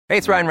Hey,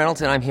 it's Ryan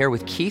Reynolds, and I'm here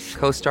with Keith,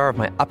 co-star of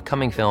my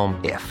upcoming film,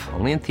 If,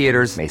 only in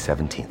theaters May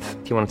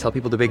 17th. Do you want to tell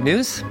people the big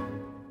news?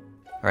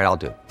 All right, I'll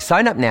do it.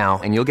 Sign up now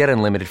and you'll get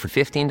unlimited for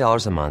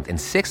 $15 a month and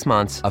 6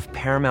 months of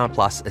Paramount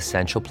Plus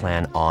Essential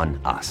Plan on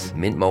us.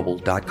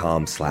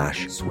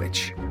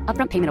 MintMobile.com/switch.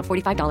 Upfront payment of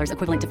 $45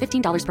 equivalent to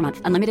 $15 per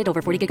month. Unlimited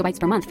over 40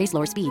 gigabytes per month. Face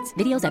lower speeds.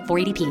 Videos at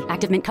 480p.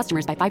 Active Mint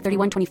customers by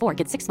 531.24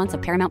 get 6 months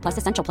of Paramount Plus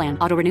Essential Plan.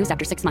 Auto renews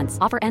after 6 months.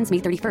 Offer ends May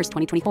 31st,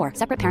 2024.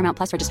 Separate Paramount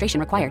Plus registration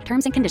required.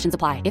 Terms and conditions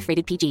apply if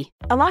rated PG.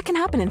 A lot can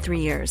happen in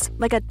 3 years.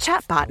 Like a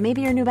chatbot may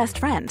be your new best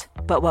friend.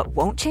 But what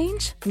won't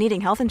change?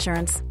 Needing health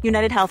insurance.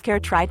 United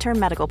Healthcare Tri-Term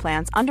Medical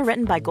Plans,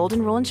 underwritten by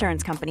Golden Rule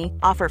Insurance Company,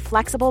 offer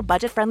flexible,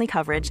 budget-friendly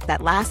coverage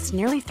that lasts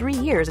nearly 3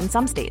 years in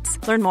some states.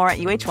 Learn more at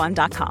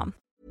uh1.com.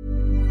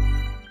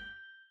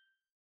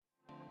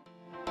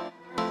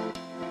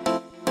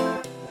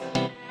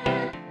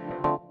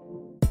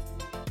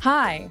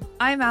 Hi,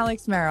 I'm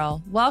Alex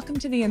Merrill. Welcome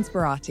to The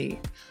Inspirati.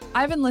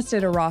 I've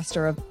enlisted a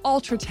roster of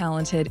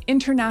ultra-talented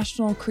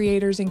international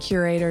creators and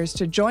curators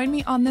to join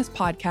me on this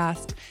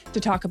podcast to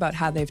talk about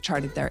how they've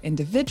charted their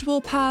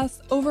individual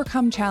paths,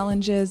 overcome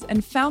challenges,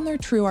 and found their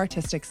true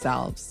artistic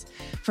selves.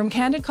 From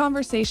candid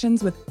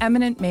conversations with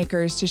eminent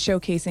makers to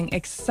showcasing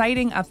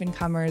exciting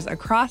up-and-comers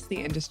across the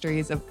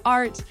industries of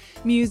art,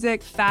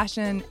 music,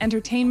 fashion,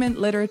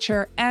 entertainment,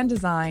 literature, and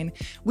design,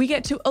 we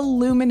get to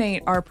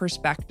illuminate our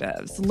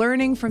perspectives,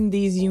 learning from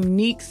these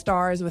unique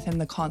stars within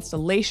the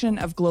constellation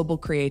of global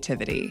creativity.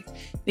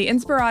 The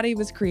Inspirati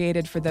was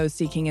created for those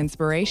seeking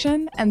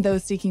inspiration and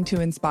those seeking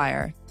to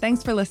inspire.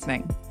 Thanks for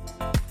listening.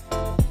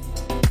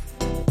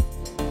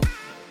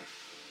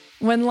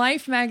 When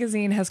Life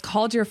magazine has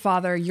called your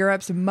father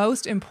Europe's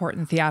most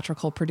important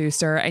theatrical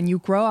producer and you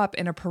grow up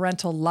in a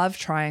parental love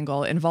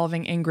triangle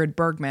involving Ingrid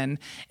Bergman,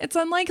 it's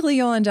unlikely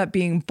you'll end up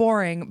being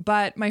boring,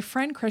 but my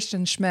friend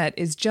Kristian Schmidt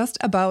is just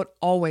about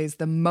always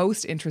the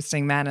most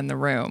interesting man in the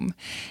room.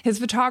 His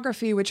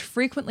photography, which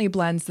frequently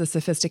blends the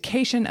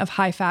sophistication of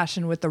high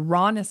fashion with the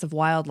rawness of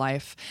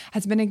wildlife,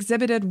 has been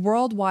exhibited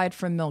worldwide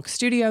from Milk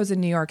Studios in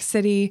New York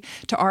City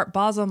to Art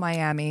Basel,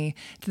 Miami,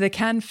 to the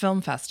Cannes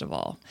Film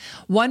Festival.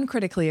 One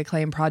critically acclaimed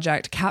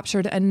project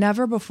captured a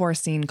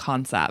never-before-seen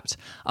concept,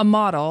 a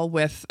model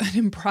with an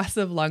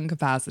impressive lung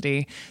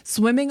capacity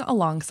swimming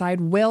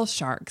alongside whale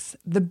sharks,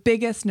 the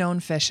biggest known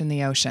fish in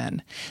the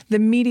ocean. The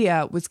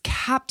media was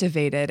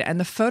captivated,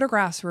 and the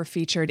photographs were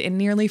featured in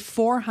nearly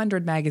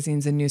 400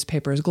 magazines and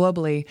newspapers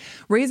globally,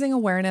 raising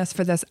awareness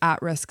for this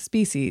at-risk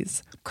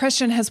species.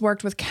 Kristian has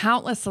worked with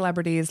countless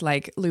celebrities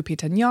like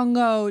Lupita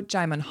Nyong'o,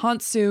 Jaimin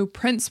Hansu,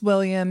 Prince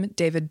William,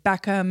 David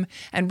Beckham,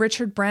 and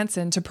Richard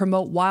Branson to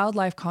promote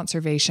wildlife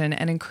conservation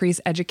and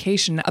increase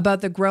education about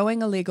the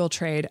growing illegal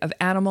trade of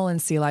animal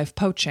and sea life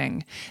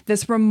poaching.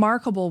 This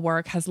remarkable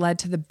work has led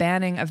to the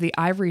banning of the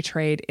ivory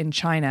trade in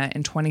China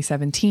in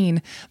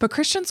 2017, but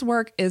Kristian's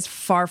work is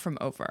far from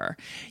over.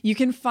 You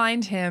can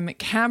find him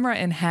camera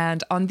in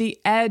hand on the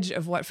edge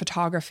of what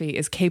photography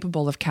is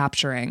capable of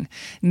capturing.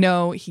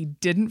 No, he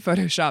didn't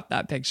Photoshop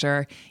that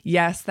picture.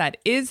 Yes, that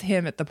is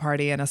him at the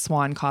party in a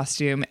swan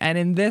costume. And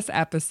in this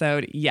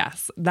episode,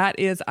 yes, that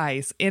is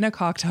ice in a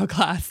cocktail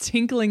glass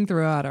tinkling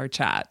throughout our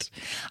chat.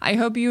 I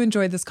hope you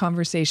enjoyed this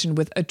conversation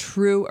with a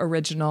true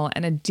original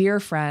and a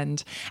dear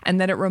friend, and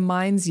that it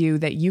reminds you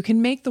that you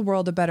can make the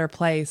world a better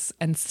place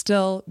and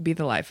still be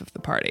the life of the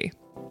party.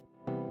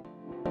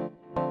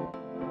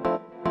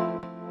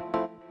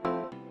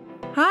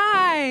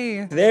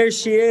 Hi! There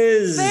she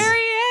is! There he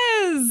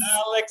is!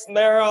 Alex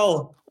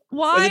Merrill!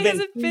 Why has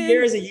it been 2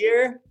 years, a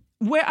year?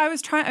 Where I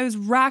was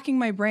racking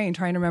my brain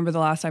trying to remember the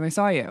last time I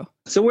saw you.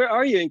 So where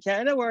are you? In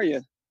Canada? Where are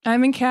you?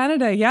 I'm in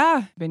Canada,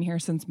 yeah. Been here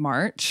since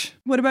March.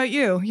 What about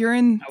you? You're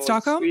in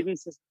Stockholm? Sweden,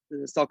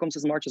 Stockholm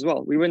since March as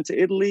well. We went to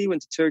Italy,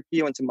 went to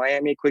Turkey, went to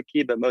Miami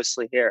quickie, but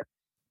mostly here.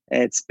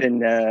 And it's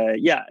been,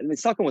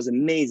 Stockholm was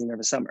amazing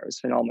over summer. It was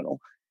phenomenal.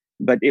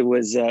 But now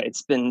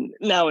it's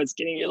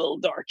getting a little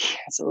dark.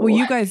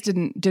 You guys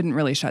didn't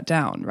really shut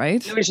down,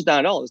 right? No, we shut down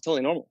at all. It was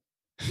totally normal.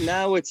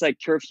 Now it's like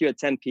curfew at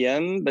 10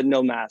 p.m., but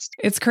no mask.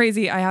 It's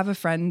crazy. I have a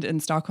friend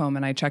in Stockholm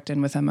and I checked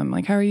in with him. I'm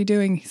like, how are you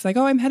doing? He's like,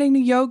 oh, I'm heading to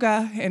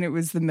yoga. And it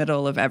was the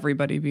middle of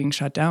everybody being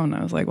shut down.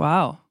 I was like,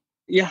 wow.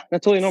 Yeah,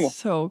 that's totally normal.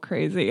 So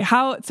crazy.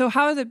 How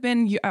has it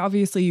been?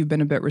 Obviously, you've been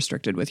a bit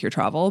restricted with your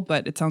travel,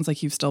 but it sounds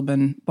like you've still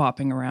been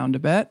bopping around a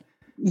bit.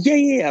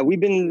 Yeah.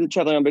 We've been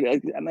traveling, but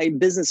my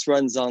business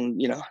runs on,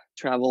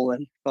 travel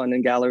and fun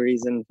and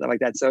galleries and stuff like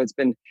that. So it's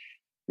been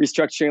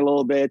restructuring a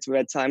little bit. We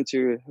had time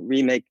to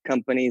remake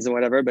companies and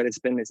whatever, but it's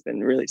been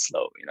really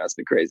slow. It's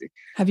been crazy.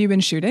 Have you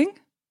been shooting?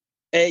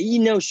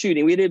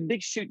 Shooting. We did a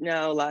big shoot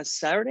now last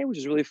Saturday, which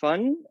is really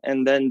fun.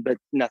 But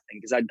nothing,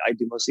 because I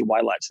do mostly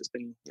wildlife. So it's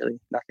been really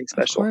nothing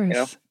special. Of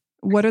course.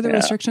 What are the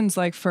restrictions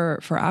like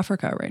for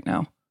Africa right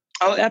now?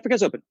 Oh,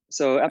 Africa's open.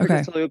 So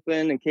Africa's still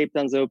open and Cape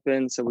Town's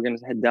open. So we're going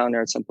to head down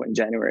there at some point in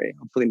January.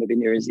 Hopefully maybe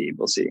New Year's Eve.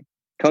 We'll see.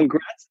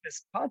 Congrats on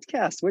this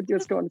podcast.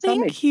 What's going on? Tell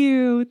me.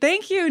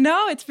 Thank you.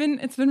 No, it's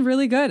been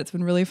really good. It's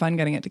been really fun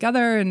getting it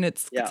together. And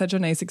it's such a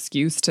nice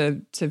excuse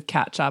to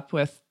catch up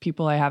with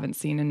people I haven't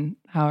seen in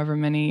however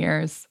many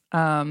years.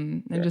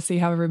 and just see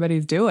how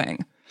everybody's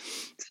doing.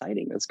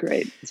 Exciting. That's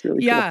great. It's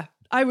really Yeah. cool.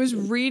 I was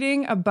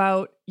reading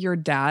about your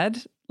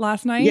dad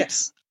last night.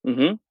 Yes.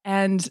 Mm-hmm.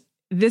 And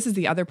this is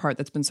the other part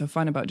that's been so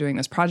fun about doing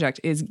this project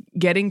is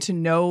getting to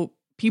know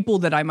people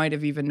that I might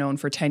have even known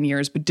for 10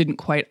 years, but didn't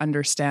quite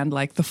understand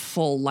like the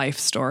full life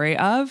story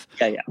of.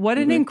 Yeah. What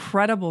an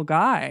incredible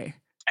guy.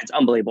 It's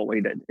unbelievable what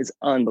he did. It's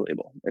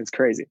unbelievable. It's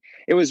crazy.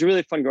 It was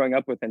really fun growing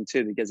up with him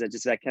too, because it's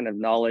just that kind of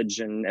knowledge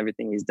and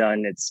everything he's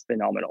done. It's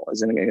phenomenal.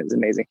 It's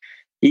amazing.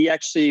 He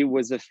actually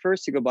was the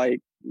first to go buy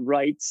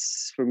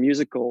rights for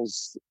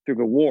musicals through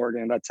the war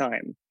during that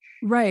time.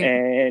 Right.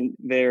 And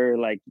they're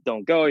like,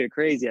 don't go, you're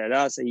crazy.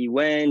 So he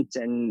went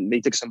and they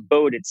took some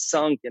boat, it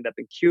sunk, ended up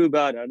in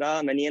Cuba,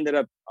 and he ended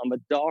up on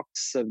the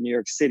docks of New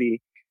York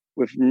City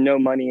with no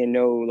money and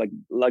no like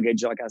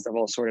luggage, all that kind of stuff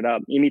all sorted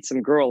out. He meets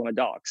some girl on the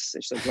docks.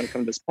 And she's like, want to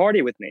come to this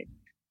party with me?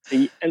 So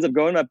he ends up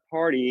going to that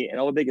party, and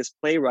all the biggest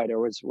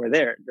playwriters were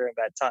there during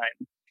that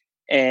time.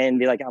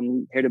 And they're like,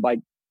 I'm here to buy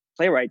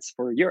playwrights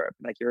for Europe.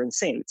 Like, you're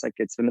insane. It's like,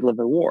 it's the middle of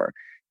the war.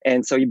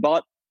 And so he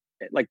bought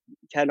like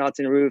Cat on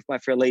Tin Roof, My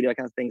Fair Lady, that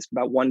kind of things for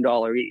about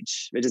 $1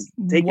 each. They just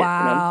take it, you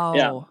know?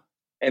 Yeah.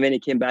 And then he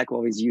came back with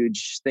all these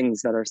huge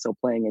things that are still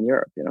playing in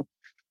Europe, you know?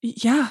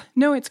 Yeah.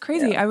 No, it's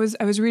crazy. Yeah. I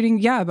was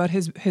reading, about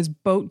his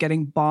boat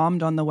getting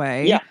bombed on the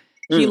way. Yeah.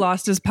 He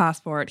lost his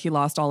passport. He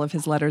lost all of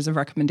his letters of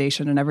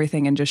recommendation and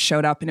everything, and just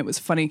showed up. And it was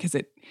funny because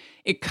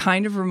it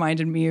kind of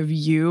reminded me of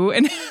you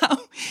and how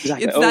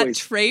it's that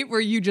trait where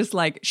you just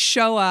like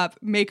show up,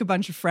 make a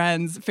bunch of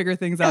friends, figure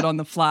things out on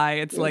the fly.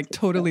 It's like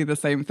totally the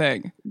same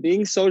thing.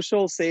 Being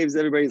social saves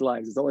everybody's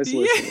lives. It's always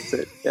solution. That's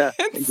it. Yeah,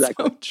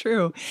 exactly. So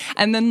true.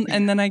 And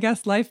then I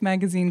guess Life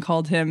magazine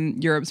called him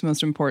Europe's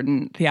most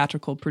important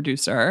theatrical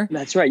producer.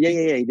 That's right.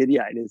 Yeah. He did.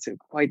 Yeah, it's a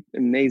quite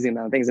amazing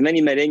amount of things. And then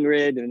he met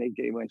Ingrid, and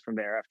they went from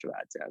there after that.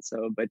 Yeah.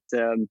 So, but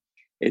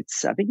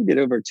I think he did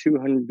over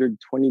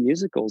 220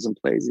 musicals and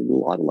plays. He did a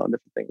lot of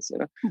different things, you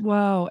know.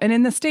 Wow. And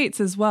in the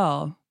States as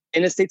well.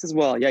 In the States as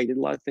well. Yeah, he did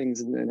a lot of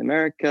things in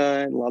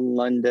America, a lot in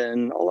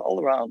London, all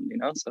around, you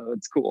know. So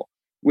it's cool.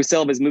 We still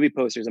have his movie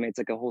posters. I mean, it's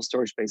like a whole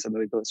storage space of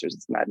movie posters.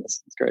 It's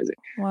madness. It's crazy.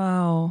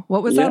 Wow.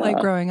 What was that like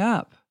growing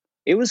up?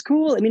 It was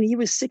cool. I mean, he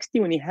was 60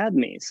 when he had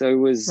me. So it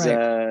was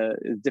a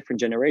different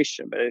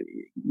generation. But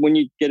when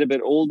you get a bit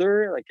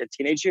older, like at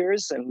teenage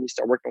years, and you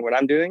start working what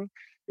I'm doing,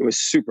 it was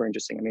super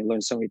interesting. I mean, I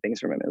learned so many things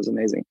from him. It was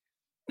amazing.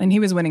 And he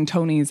was winning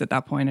Tonys at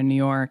that point in New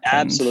York.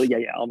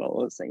 Absolutely. Yeah. All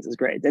those things. It's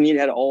great. And he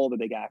had all the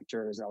big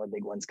actors, all the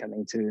big ones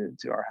coming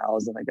to our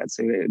house and like that.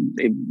 So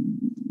it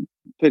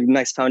put a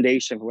nice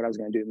foundation for what I was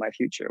going to do in my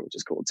future, which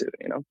is cool too,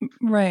 you know?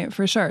 Right,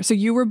 for sure. So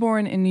you were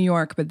born in New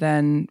York, but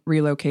then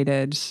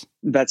relocated.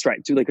 That's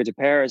right. To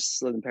Paris.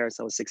 Lived in Paris.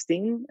 I was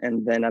 16.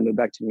 And then I moved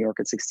back to New York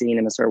at 16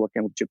 and I started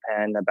working with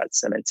Japan about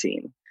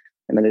 17.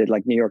 And then I did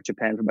like New York,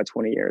 Japan for about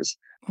 20 years.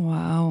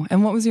 Wow.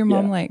 And what was your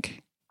mom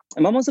like?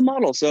 My mom was a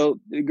model. So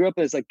we grew up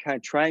as like kind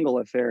of triangle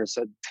affair.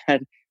 So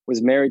dad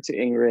was married to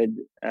Ingrid,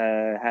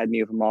 had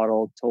me with a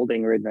model, told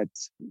Ingrid that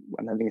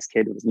I'm having this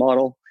kid with his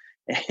model.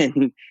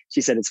 And she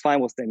said, it's fine,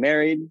 we'll stay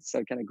married. So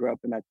I kind of grew up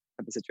in that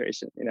type of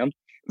situation, you know?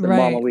 So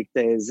mom on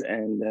weekdays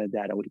and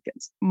dad on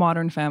weekends.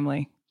 Modern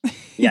family.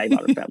 Yeah,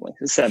 modern family.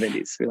 The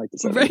 70s. We like the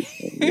 70s.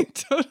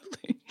 Right.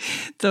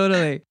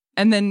 Totally.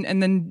 And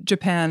then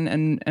Japan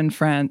and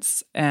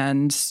France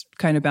and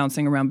kind of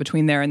bouncing around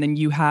between there. And then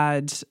you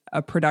had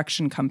a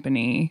production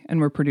company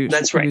and were producing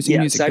music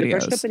videos. So I had a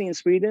production company in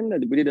Sweden.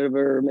 We did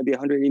over maybe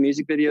 180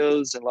 music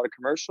videos and a lot of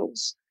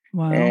commercials.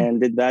 Wow. And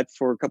did that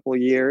for a couple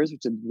of years,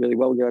 which did really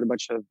well. We got a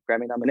bunch of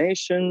Grammy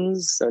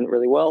nominations, done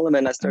really well. And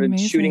then I started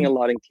shooting a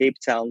lot in Cape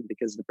Town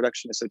because the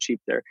production is so cheap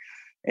there.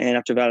 And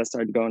after that, I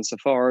started to go on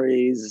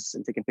safaris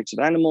and taking pictures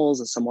of animals.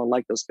 And someone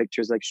liked those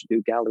pictures, like, should do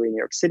a gallery in New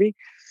York City.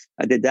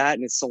 I did that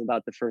and it sold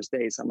out the first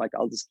day. So I'm like,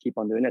 I'll just keep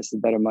on doing this. It's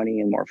better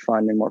money and more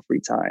fun and more free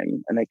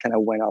time. And I kind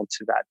of went on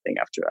to that thing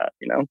after that,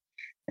 you know?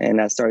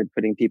 And I started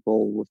putting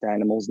people with the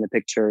animals in the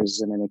pictures,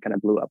 and then it kind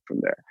of blew up from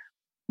there.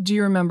 Do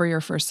you remember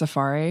your first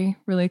safari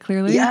really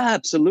clearly? Yeah,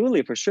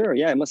 absolutely, for sure.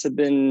 Yeah, it must have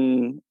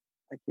been,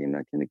 I came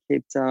back into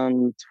Cape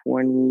Town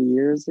 20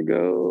 years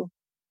ago.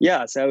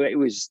 Yeah, so it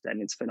was,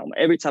 and it's phenomenal.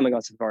 Every time I go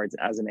on safari, it's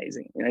as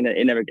amazing. And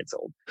it never gets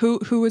old.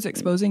 Who was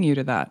exposing you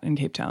to that in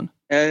Cape Town?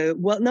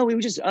 Well, no, we were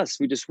just us.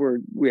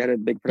 We had a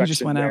big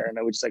production there, and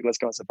I was just like, let's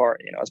go on safari.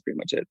 You know, that's pretty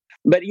much it.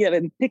 But yeah,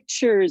 the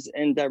pictures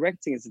and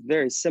directing is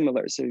very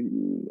similar. So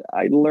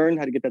I learned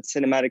how to get that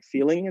cinematic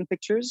feeling in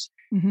pictures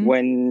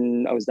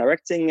when I was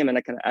directing them, and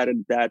I kind of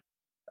added that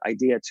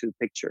idea to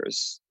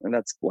pictures, and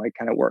that's why it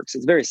kind of works.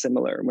 It's very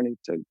similar when you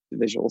to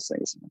visual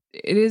things.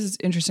 It is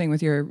interesting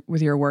with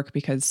your work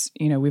because,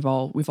 you know, we've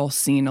all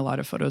seen a lot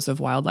of photos of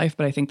wildlife,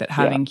 but I think that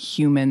having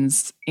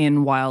humans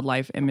in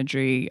wildlife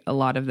imagery a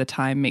lot of the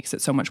time makes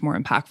it so much more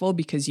impactful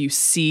because you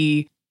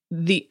see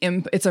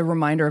it's a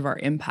reminder of our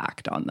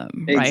impact on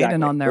them, right?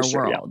 And on their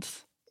world.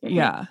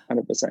 Yeah.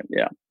 100%.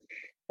 Yeah.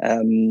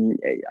 I'm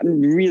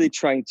really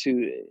trying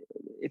to,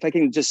 if I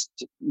can just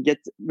get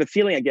the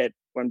feeling I get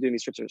when I'm doing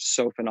these trips are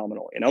so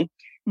phenomenal, you know,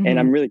 And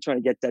I'm really trying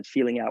to get that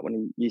feeling out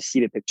when you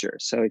see the picture.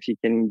 So if you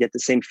can get the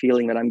same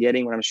feeling that I'm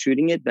getting when I'm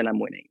shooting it, then I'm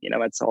winning.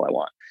 That's all I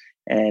want.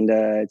 And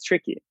it's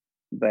tricky.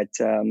 But,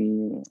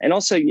 and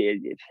also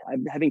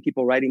I'm having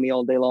people writing me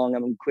all day long.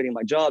 I'm quitting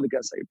my job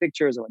because I like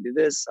pictures. I want to do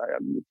this.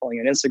 I'm following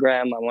on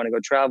Instagram. I want to go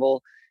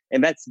travel.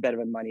 And that's better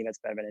than money. That's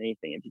better than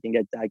anything. If you can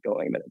get that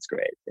going, then it's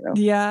great.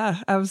 Yeah.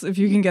 If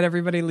you can get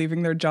everybody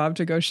leaving their job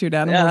to go shoot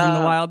animals in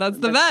the wild, that's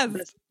the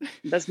best.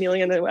 Best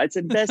feeling. It's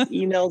the best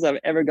emails I've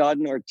ever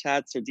gotten, or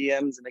chats or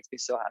DMs. It makes me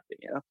so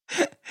happy,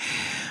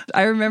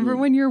 I remember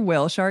when your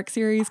whale shark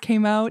series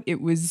came out,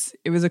 it was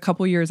a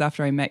couple years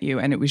after I met you,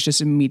 and it was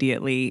just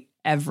immediately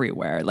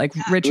everywhere. Like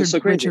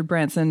Richard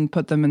Branson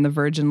put them in the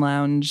Virgin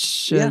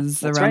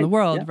Lounges around the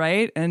world,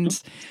 right? And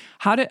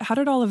how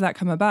did all of that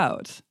come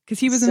about? Because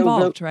he was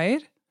involved,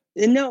 right?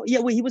 No, yeah,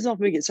 well, he was off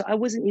big. So I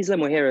was in Isla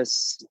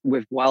Mujeres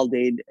with Wild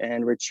Aid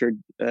and Richard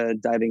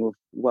diving with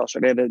whale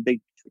shark. They have a big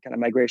kind of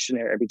migration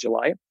there every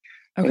July.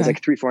 Okay. It's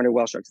like 300-400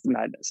 whale sharks. It's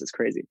madness. It's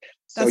crazy.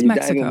 So that's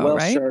Mexico, whale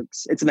right?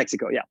 Sharks. It's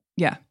Mexico, yeah.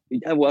 Yeah. You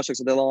have whale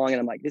sharks all day long, and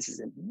I'm like, this is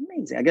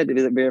amazing. I got to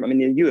visit. I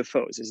mean, the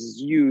UFOs. This is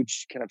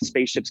huge kind of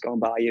spaceships going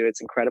by you. It's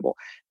incredible.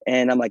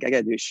 And I'm like, I got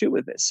to do a shoot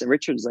with this. And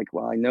Richard's like,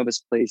 well, I know this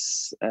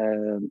place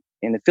in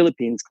the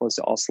Philippines close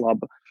to Oslo,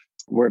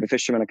 where the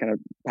fishermen are kind of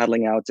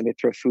paddling out and they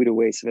throw food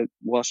away so that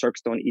whale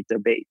sharks don't eat their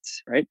bait,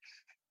 right?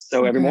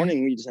 So every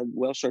morning we just have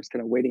whale sharks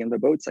kind of waiting on their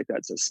boats like that.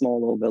 It's a small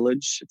little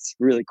village. It's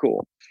really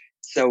cool.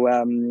 So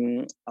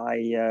from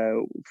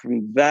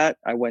that,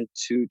 I went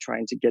to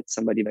trying to get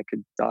somebody that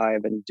could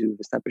dive and do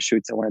the type of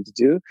shoots I wanted to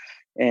do.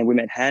 And we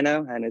met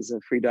Hannah. Hannah's a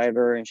free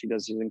diver, and she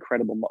does an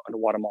incredible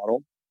underwater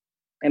model.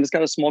 And it's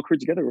got a small crew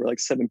together. We're like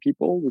 7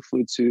 people. We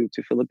flew to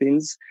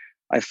Philippines.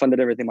 I funded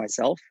everything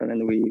myself, and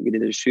then we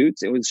did a shoot.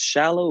 It was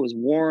shallow, it was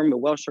warm. The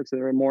whale sharks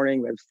every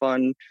morning. We had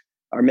fun.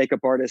 Our makeup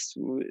artist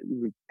who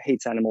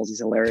hates animals. He's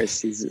hilarious.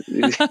 He's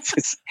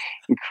this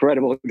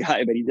incredible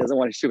guy, but he doesn't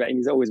want to shoot. And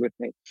he's always with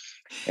me.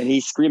 And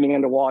he's screaming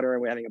underwater,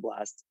 and we're having a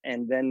blast.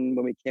 And then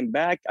when we came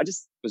back, I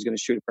just was going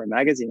to shoot it for a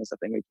magazine or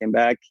something. We came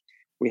back.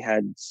 We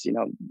had,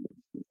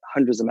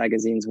 hundreds of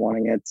magazines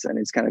wanting it, and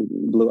it's kind of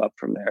blew up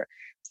from there.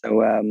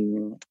 So,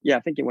 I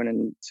think it went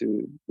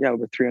into,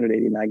 over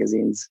 380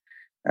 magazines.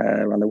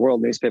 Around the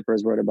world,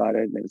 newspapers wrote about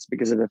it. And it's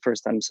because of the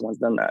first time someone's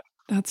done that.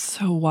 That's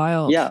so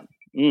wild. Yeah.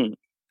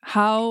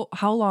 How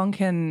long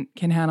can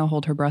Hannah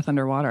hold her breath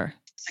underwater?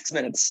 6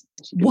 minutes.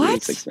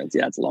 What? 6 minutes.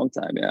 Yeah, it's a long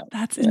time. Yeah.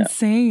 That's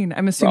insane.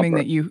 I'm assuming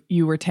that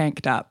you were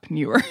tanked up. And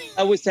you were.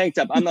 I was tanked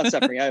up. I'm not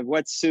suffering. I have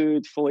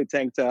wetsuit, fully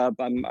tanked up.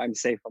 I'm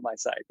safe on my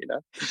side.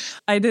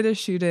 I did a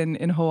shoot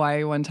in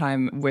Hawaii one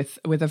time with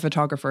a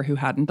photographer who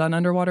hadn't done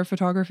underwater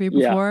photography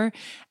before,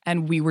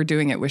 and we were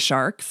doing it with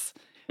sharks.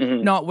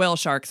 Mm-hmm. Not whale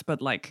sharks,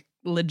 but like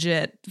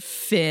legit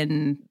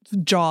fin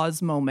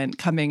jaws moment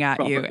coming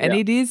at you. And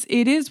it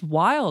is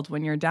wild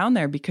when you're down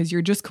there because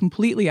you're just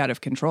completely out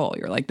of control.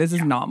 You're like, this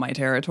is not my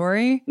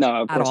territory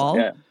at all.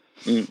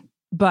 Yeah.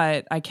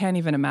 But I can't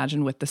even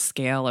imagine with the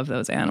scale of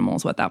those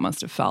animals what that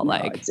must have felt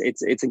like.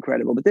 It's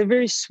incredible. But they're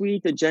very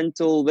sweet, they're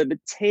gentle. The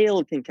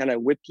tail can kind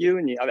of whip you.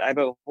 And I have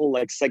a whole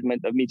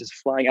segment of me just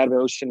flying out of the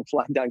ocean,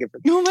 flying down,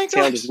 oh my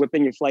tail gosh, just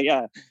whipping you, flying.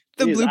 Yeah,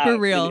 the blooper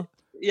reel.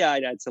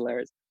 It's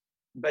hilarious.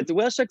 But the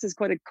whale sharks is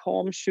quite a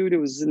calm shoot. It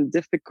was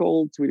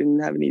difficult. We didn't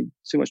have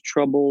too much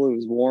trouble. It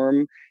was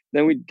warm.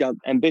 Then we got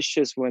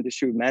ambitious. We went to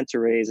shoot manta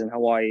rays in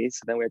Hawaii. So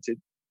then we had to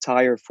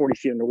tire 40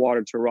 feet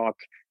underwater to a rock,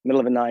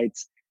 middle of the night.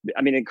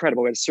 I mean,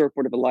 incredible. We had a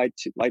surfboard with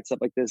lights up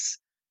like this.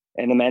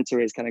 And the manta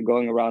rays kind of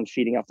going around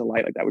feeding off the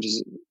light like that,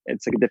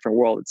 it's like a different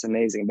world. It's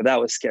amazing. But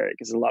that was scary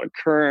because there's a lot of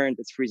current.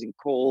 It's freezing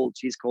cold.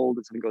 She's cold.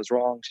 If something goes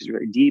wrong, she's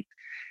very deep.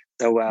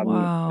 So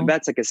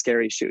that's like a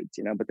scary shoot,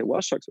 But the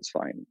whale sharks was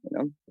fine,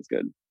 It's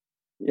good.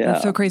 Yeah.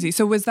 That's so crazy.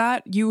 So was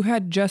that, you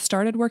had just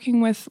started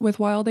working with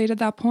Wild Aid at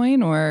that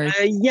point, or?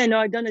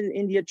 I'd done an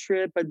India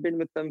trip. I'd been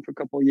with them for a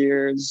couple of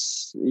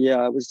years.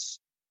 Yeah, was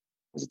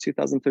it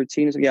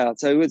 2013? So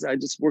I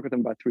just worked with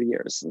them about 3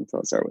 years until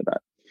I started with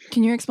that.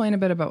 Can you explain a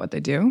bit about what they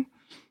do?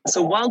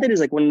 So Wild Aid is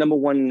like number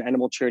one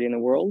animal charity in the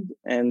world,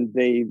 and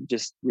they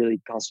just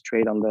really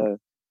concentrate on the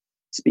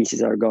species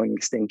that are going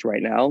extinct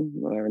right now.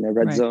 They're in a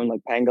red zone,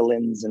 like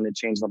pangolins, and they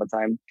change all the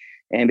time.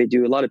 And they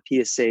do a lot of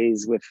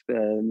PSAs with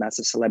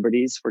massive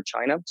celebrities for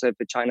China. So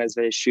if China is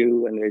the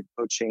issue and they're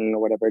poaching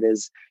or whatever it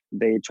is,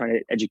 they're trying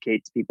to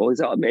educate people.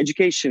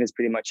 Education is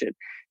pretty much it.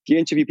 If you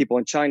interview people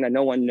in China,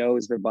 no one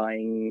knows they're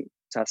buying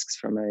tusks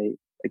from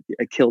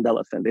a killed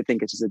elephant. They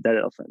think it's just a dead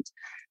elephant.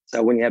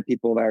 So when you have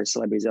people that are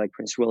celebrities like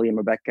Prince William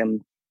or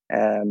Beckham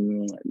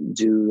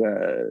do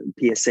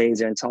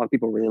PSAs and talk,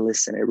 people really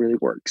listen. It really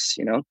works,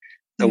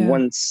 So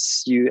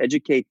once you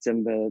educate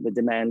them, the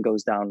demand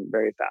goes down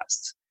very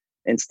fast,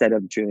 instead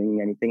of doing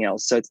anything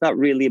else. So it's not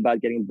really about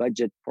getting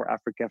budget for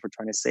Africa for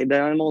trying to save the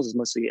animals. It's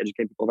mostly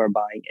educate people that are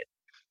buying it.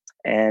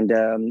 And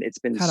it's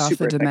been cut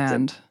super off the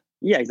demand.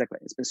 Yeah, exactly.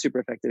 It's been super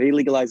effective. They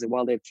legalized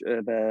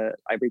the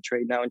ivory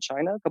trade now in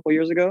China a couple of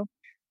years ago.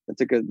 It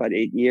took about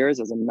 8 years.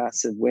 It was a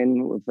massive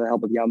win with the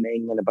help of Yao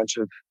Ming and a bunch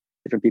of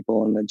different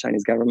people in the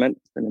Chinese government.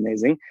 It's been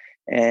amazing.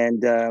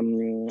 And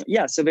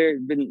so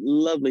they've been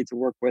lovely to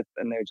work with,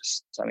 and they're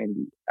just,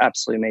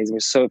 absolutely amazing.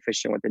 They're so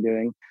efficient what they're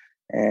doing,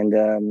 and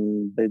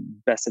the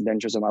best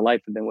adventures of my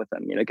life have been with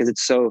them. Because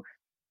it's so,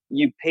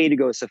 you pay to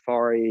go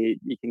safari,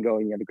 you can go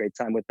and you have a great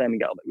time with them. You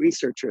got all the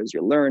researchers,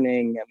 you're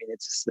learning.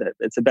 It's just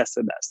it's the best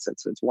of the best.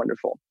 It's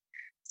wonderful.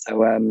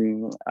 So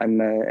I'm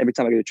every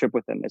time I go to a trip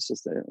with them, it's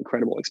just an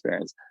incredible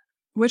experience.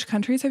 Which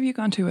countries have you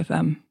gone to with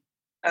them?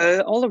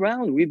 All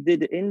around. We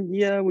did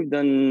India. We've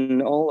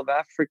done all of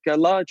Africa. A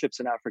lot of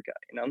trips in Africa.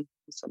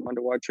 Some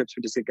underwater trips.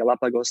 We just did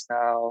Galapagos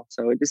now.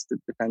 So it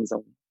depends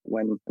on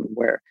when and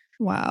where.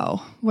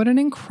 Wow, what an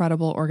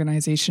incredible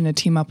organization to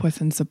team up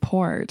with and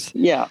support.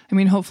 Yeah.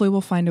 Hopefully we'll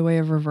find a way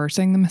of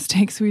reversing the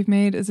mistakes we've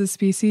made as a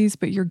species,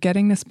 but you're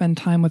getting to spend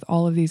time with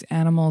all of these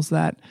animals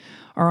that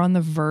are on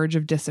the verge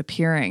of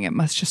disappearing. It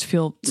must just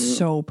feel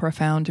so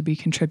profound to be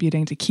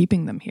contributing to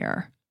keeping them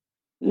here.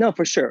 No,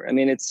 for sure.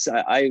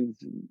 I've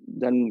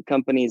done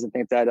companies and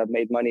things like that. I've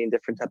made money in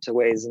different types of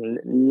ways, and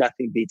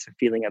nothing beats a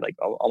feeling of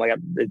oh my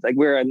God. It's like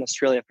we were in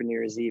Australia for New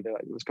Year's Eve.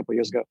 It was a couple of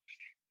years ago.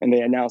 And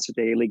they announced that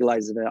they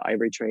legalized the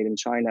ivory trade in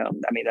China.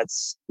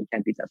 You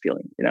can't beat that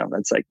feeling.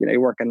 That's like,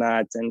 you work on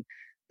that, and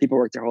people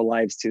work their whole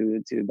lives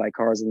to buy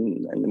cars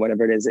and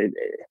whatever it is.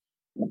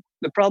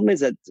 The problem is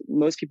that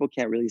most people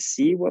can't really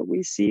see what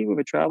we see with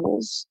the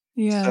travels.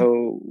 Yeah.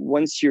 So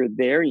once you're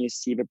there and you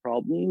see the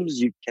problems,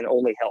 you can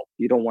only help.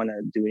 You don't want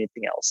to do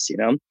anything else,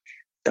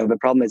 So the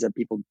problem is that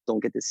people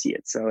don't get to see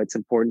it. So it's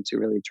important to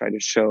really try to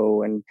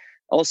show, and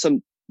also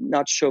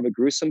not show the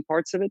gruesome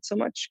parts of it so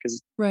much,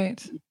 because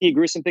right. you see a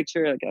gruesome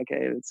picture, like,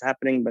 okay, it's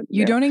happening, but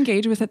you don't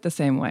engage with it the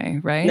same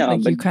way, right? No,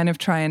 you kind of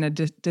try and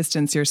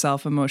distance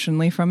yourself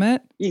emotionally from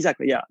it.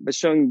 Exactly, yeah. But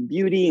showing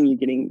beauty and you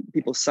getting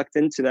people sucked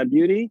into that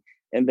beauty,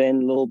 and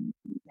then little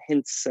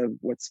hints of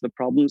what's the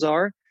problems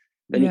are,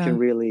 then you can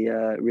really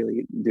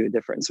do a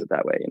difference with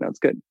that way. It's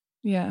good.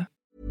 Yeah.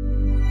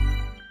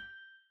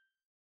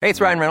 Hey, it's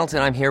Ryan Reynolds,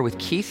 and I'm here with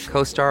Keith,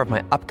 co-star of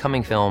my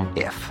upcoming film,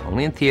 If,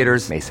 only in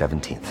theaters May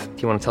 17th.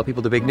 Do you want to tell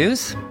people the big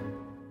news?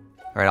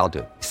 All right, I'll do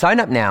it. Sign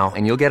up now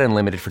and you'll get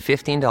unlimited for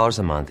 $15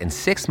 a month and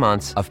 6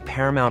 months of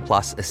Paramount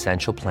Plus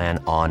Essential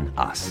Plan on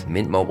us.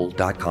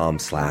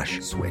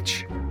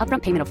 MintMobile.com/switch.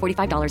 Upfront payment of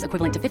 $45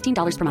 equivalent to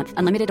 $15 per month.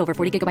 Unlimited over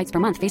 40 gigabytes per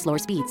month. Face lower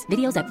speeds.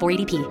 Videos at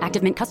 480p.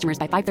 Active Mint customers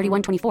by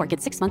 531.24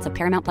 get 6 months of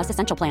Paramount Plus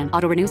Essential Plan.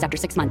 Auto renews after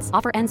 6 months.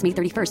 Offer ends May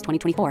 31st,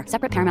 2024.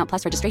 Separate Paramount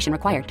Plus registration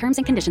required. Terms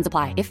and conditions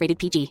apply if rated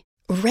PG.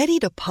 Ready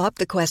to pop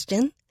the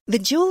question? The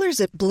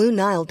jewelers at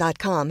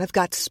BlueNile.com have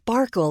got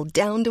sparkle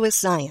down to a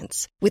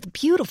science with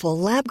beautiful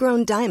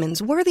lab-grown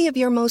diamonds worthy of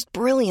your most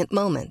brilliant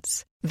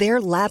moments.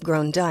 Their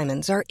lab-grown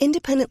diamonds are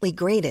independently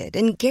graded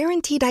and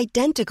guaranteed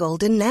identical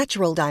to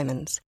natural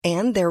diamonds,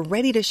 and they're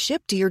ready to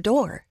ship to your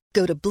door.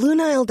 Go to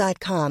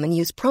BlueNile.com and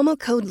use promo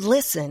code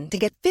LISTEN to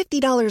get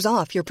 $50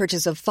 off your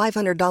purchase of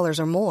 $500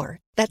 or more.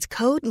 That's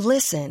code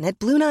LISTEN at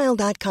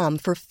BlueNile.com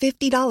for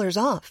 $50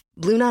 off.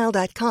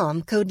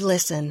 BlueNile.com, code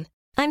LISTEN.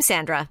 I'm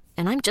Sandra,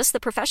 and I'm just the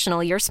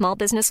professional your small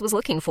business was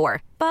looking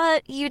for.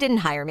 But you didn't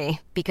hire me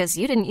because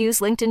you didn't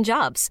use LinkedIn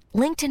Jobs.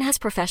 LinkedIn has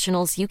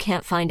professionals you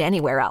can't find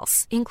anywhere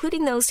else,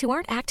 including those who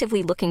aren't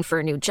actively looking for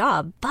a new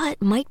job,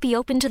 but might be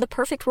open to the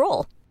perfect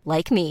role,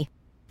 like me.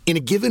 In a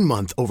given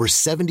month, over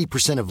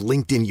 70% of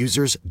LinkedIn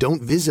users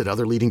don't visit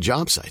other leading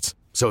job sites.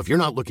 So if you're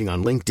not looking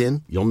on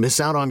LinkedIn, you'll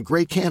miss out on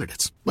great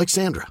candidates like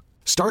Sandra.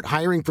 Start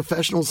hiring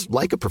professionals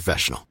like a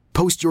professional.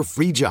 Post your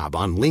free job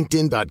on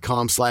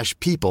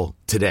linkedin.com/people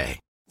today.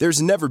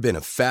 There's never been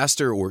a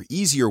faster or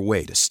easier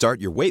way to start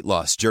your weight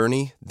loss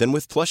journey than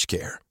with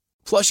PlushCare.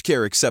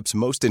 PlushCare accepts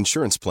most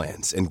insurance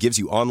plans and gives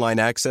you online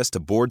access to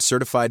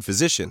board-certified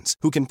physicians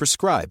who can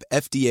prescribe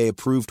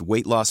FDA-approved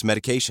weight loss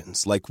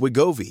medications like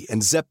Wegovy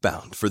and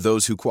Zepbound for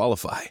those who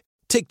qualify.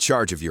 Take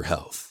charge of your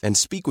health and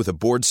speak with a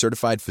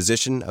board-certified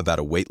physician about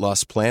a weight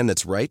loss plan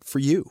that's right for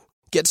you.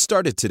 Get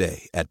started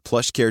today at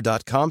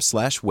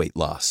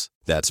plushcare.com/weightloss.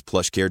 That's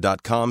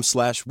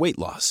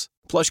plushcare.com/weightloss.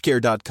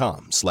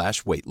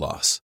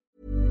 plushcare.com/weightloss.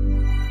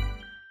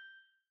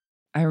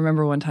 I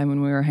remember one time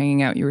when we were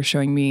hanging out, you were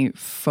showing me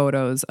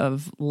photos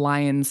of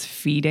lions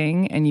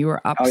feeding, and you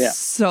were up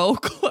so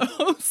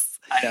close.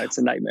 I know, it's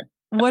a nightmare.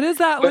 What is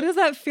that? What does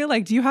that feel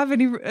like? Do you have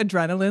any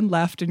adrenaline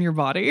left in your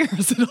body, or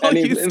is it all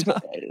used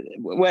up?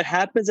 What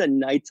happens at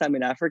nighttime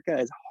in Africa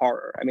is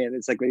horror.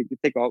 It's like when you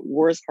think about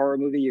worst horror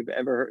movie you've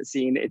ever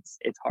seen. It's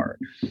horror,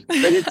 but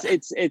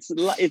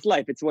it's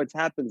life. It's what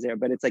happens there.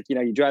 But it's like,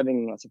 you're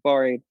driving on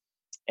safari,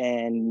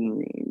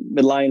 and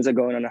the lions are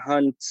going on a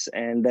hunt,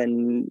 and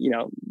then you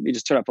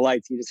just turn off the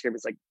lights, and you just hear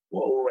this like,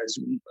 whoa, it's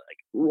like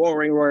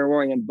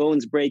roaring, and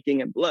bones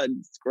breaking and blood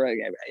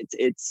spraying.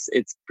 It's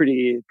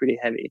pretty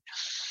heavy.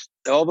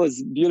 All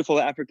those beautiful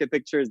Africa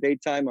pictures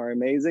daytime are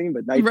amazing,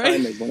 but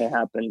nighttime is when it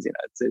happens.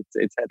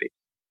 It's heavy.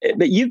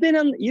 But you've been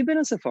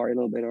on safari a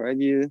little bit, or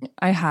have you?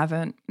 I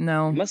haven't.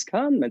 No, you must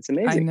come. It's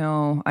amazing.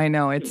 I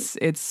know.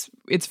 It's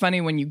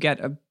funny when you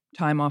get a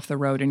time off the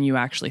road and you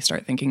actually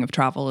start thinking of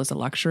travel as a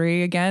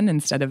luxury again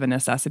instead of a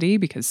necessity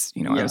because,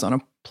 you know, I was on a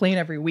plane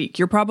every week.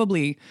 You're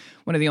probably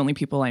one of the only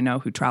people I know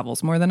who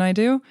travels more than I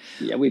do.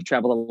 Yeah, we've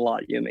traveled a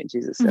lot, you and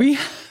Jesus.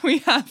 We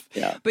have.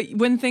 Yeah. But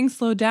when things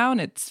slow down,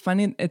 it's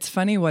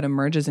funny what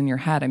emerges in your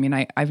head. I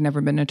mean, I've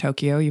never been to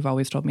Tokyo. You've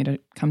always told me to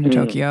come to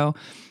Tokyo.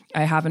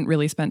 I haven't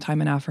really spent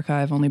time in Africa.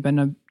 I've only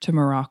been to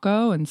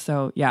Morocco. And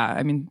so, yeah,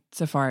 I mean,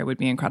 safari would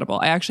be incredible.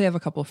 I actually have a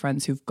couple of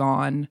friends who've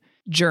gone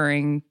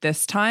during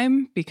this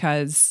time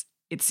because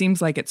it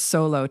seems like it's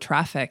so low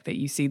traffic that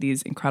you see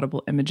these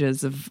incredible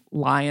images of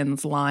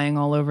lions lying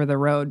all over the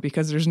road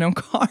because there's no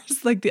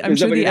cars. Like I'm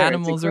sure the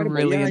animals are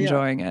really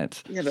enjoying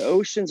it. Yeah, the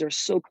oceans are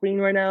so clean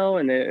right now,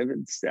 and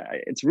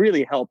it's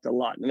really helped a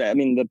lot. I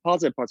mean, the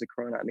positive parts of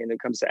Corona. I mean, when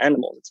it comes to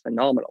animals, it's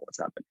phenomenal what's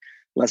happened.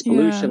 Less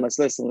pollution, less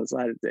this and less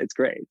that. It's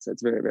great. So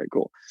it's very, very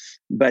cool.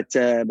 But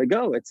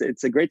go.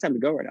 It's a great time to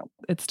go right now.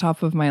 It's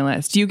top of my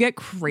list. Do you get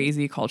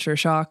crazy culture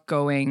shock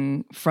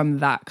going from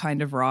that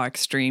kind of raw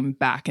extreme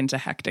back into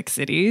hectic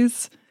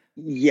cities?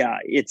 Yeah,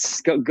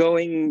 it's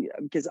going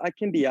because I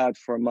can be out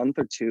for a month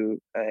or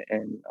two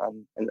in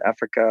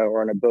Africa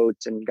or on a boat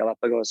in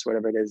Galapagos,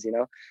 whatever it is, you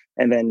know,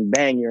 and then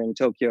bang, you're in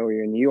Tokyo or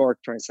you're in New York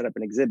trying to set up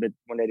an exhibit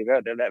one day to go.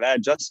 That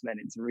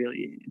adjustment, it's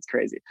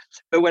crazy.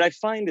 But what I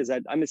find is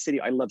that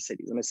I love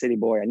cities. I'm a city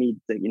boy. I need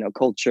the, you know,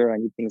 culture. I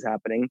need things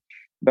happening.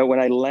 But when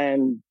I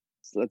land,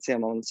 let's say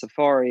I'm on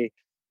safari,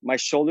 my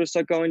shoulders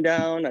start going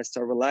down. I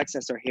start relaxing.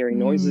 I start hearing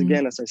noises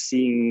again. I start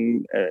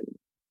seeing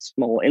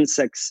small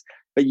insects.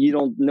 But you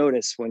don't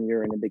notice when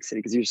you're in a big city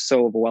because you're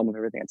so overwhelmed with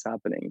everything that's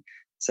happening.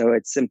 So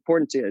it's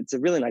important it's a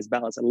really nice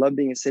balance. I love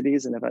being in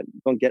cities. And if I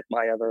don't get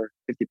my other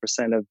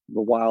 50% of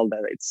the wild,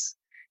 that it's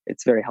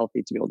very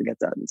healthy to be able to get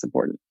that. It's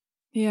important.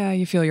 Yeah,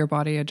 you feel your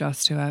body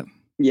adjust to it.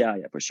 Yeah,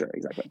 for sure.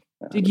 Exactly.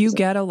 100%. Did you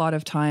get a lot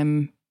of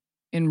time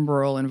in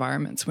rural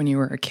environments when you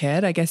were a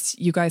kid? I guess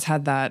you guys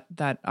had that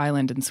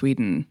island in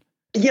Sweden.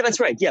 Yeah, that's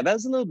right. Yeah, that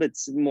was a little bit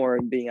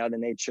more being out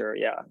in nature.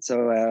 Yeah.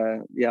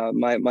 So,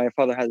 my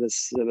father has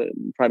this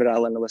private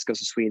island on the west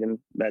coast of Sweden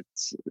that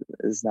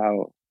is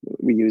now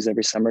we use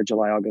every summer,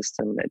 July, August,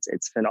 and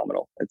it's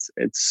phenomenal.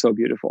 It's so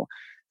beautiful.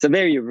 So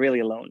there you're really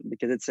alone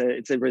because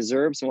it's a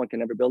reserve. Someone can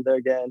never build there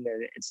again.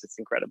 It's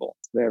incredible.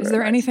 It's very, is very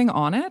there nice. anything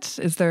on it?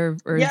 Is there?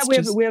 Or yeah,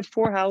 we have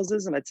 4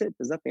 houses and that's it.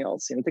 There's nothing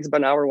else. You know, it takes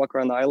about an hour to walk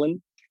around the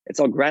island. It's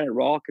all granite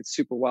rock. It's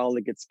super wild.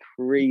 It gets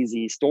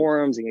crazy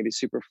storms. It can be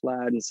super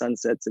flat and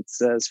sunsets.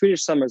 It's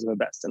Swedish summers are the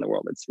best in the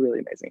world. It's really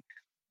amazing.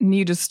 And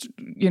you just,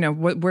 you know,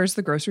 where's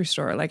the grocery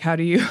store? Like, how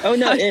do you? Oh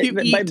no,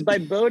 by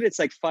boat it's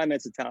like 5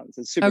 minutes of town.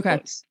 So it's super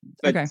close.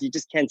 But you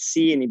just can't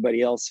see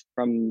anybody else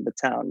from the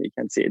town. You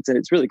can't see it.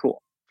 It's really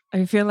cool.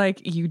 I feel like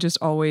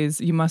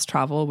you must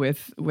travel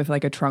with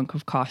like a trunk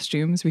of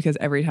costumes because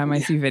every time I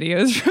see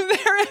videos from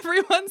there,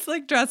 everyone's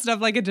like dressed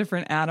up like a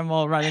different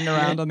animal running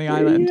around on the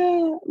island.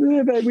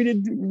 Yeah, but we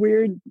did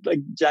weird like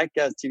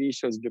jackass TV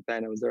shows in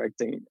Japan. I was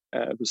directing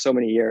for so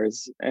many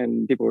years,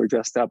 and people were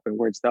dressed up in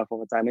weird stuff all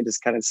the time. It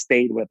just kind of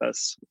stayed with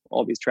us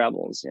all these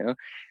travels, you know.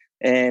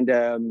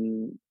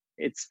 And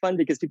it's fun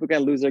because people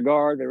can lose their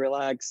guard, they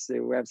relax, they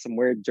have some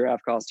weird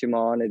giraffe costume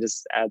on. It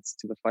just adds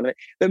to the fun of it.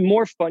 The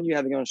more fun you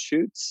having on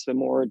shoots, the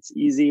more it's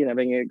easy and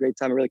having a great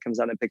time. It really comes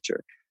out in a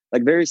picture.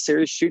 Like very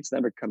serious shoots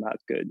never come out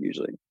good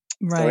usually.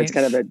 Right. So it's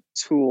kind of a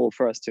tool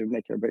for us to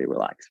make everybody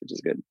relax, which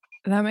is good.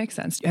 That makes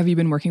sense. Have you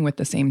been working with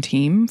the same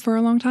team for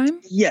a long time?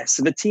 Yes.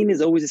 So the team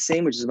is always the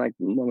same, which is one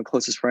of my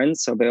closest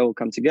friends. So they all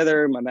come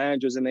together. My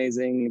manager's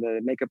amazing. The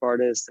makeup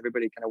artist,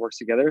 everybody kind of works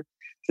together.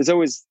 There's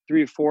always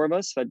 3 or 4 of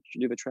us that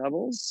do the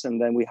travels.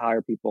 And then we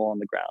hire people on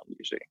the ground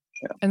usually.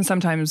 Yeah. And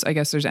sometimes I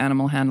guess there's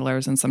animal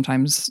handlers and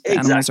sometimes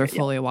animals are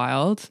fully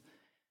wild.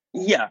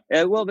 Yeah.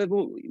 Well,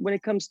 when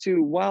it comes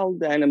to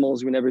wild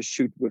animals, we never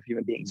shoot with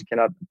human beings. You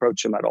cannot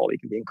approach them at all. You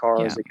can be in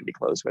cars, they can be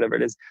close, whatever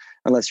it is,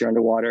 unless you're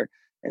underwater.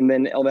 And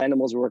then all the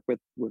animals we work with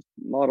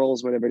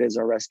models, whatever it is,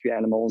 are rescue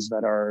animals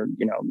that are,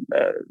 you know,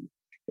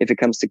 if it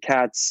comes to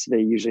cats, they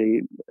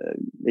usually,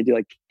 they do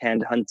like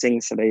canned hunting.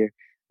 So they're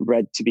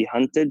bred to be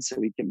hunted. So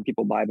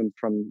people buy them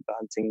from the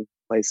hunting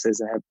places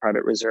and have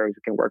private reserves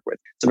we can work with.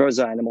 So those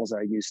are animals that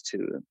are used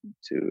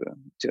to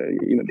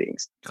human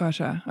beings.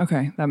 Gotcha.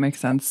 Okay. That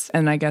makes sense.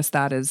 And I guess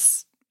that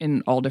is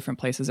in all different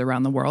places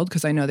around the world?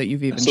 Because I know that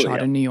you've even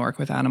shot in New York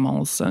with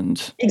animals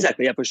and...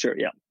 Exactly. Yeah, for sure.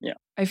 Yeah.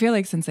 I feel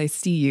like since I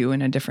see you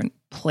in a different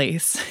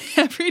place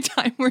every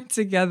time we're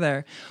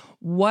together,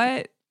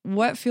 what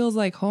feels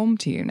like home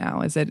to you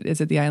now? Is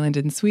it the island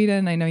in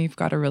Sweden? I know you've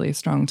got a really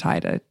strong tie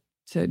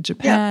to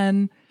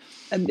Japan.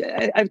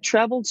 Yeah. I've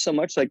traveled so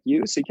much like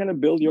you, so you kind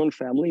of build your own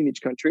family in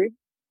each country.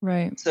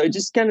 Right. So it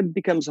just kind of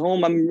becomes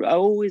home. I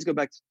always go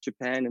back to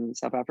Japan and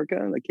South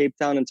Africa, like Cape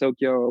Town and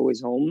Tokyo are always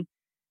home.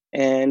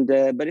 And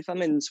but if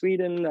I'm in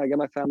Sweden, I got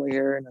my family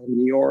here, and I'm in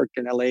New York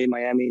and LA,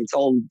 Miami. It's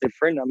all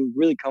different. I'm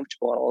really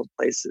comfortable in all those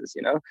places,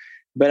 you know.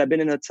 But I've been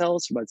in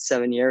hotels for about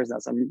 7 years now,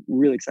 so I'm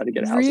really excited to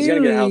get a house. He's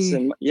gonna get a house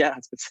in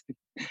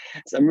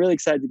so I'm really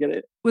excited to get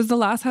it. Was the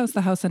last house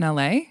the house in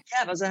LA?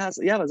 Yeah, it was a house.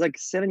 Yeah, it was like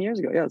 7 years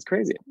ago. Yeah, it's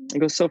crazy. It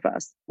goes so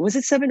fast. Was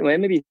it 7? Well,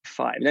 maybe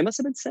 5. It must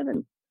have been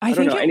 7. I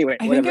don't know. Anyway,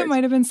 I think it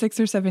might have been 6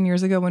 or 7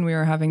 years ago when we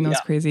were having those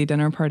crazy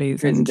dinner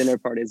parties. Dinner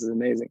parties is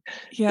amazing.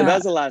 Yeah. So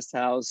that's the last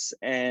house.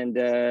 And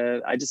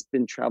I just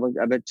been traveling.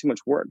 I've had too much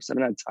work, so I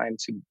haven't had time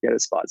to get a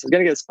spot. So I was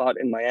going to get a spot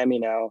in Miami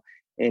now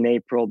in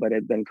April, but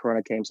then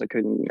Corona came, so I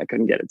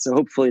couldn't get it. So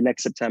hopefully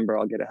next September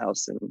I'll get a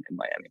house in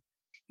Miami.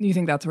 You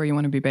think that's where you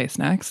want to be based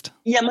next?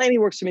 Yeah, Miami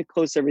works for me,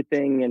 close to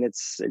everything, and it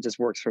just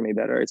works for me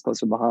better. It's close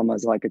to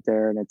Bahamas, I like it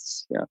there, and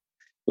it's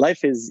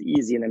life is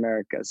easy in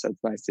America, so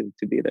it's nice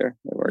to be there.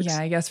 It works. Yeah,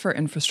 I guess for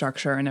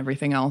infrastructure and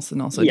everything else,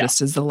 and also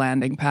just as the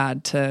landing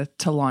pad to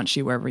launch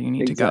you wherever you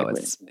need to go.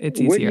 It's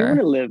easier. Where do you want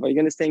to live? Are you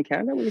going to stay in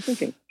Canada? What are you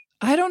thinking?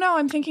 I don't know.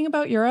 I'm thinking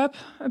about Europe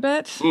a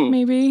bit,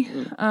 maybe.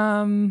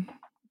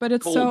 But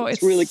it's cold.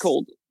 It's really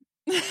cold.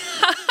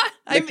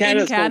 I'm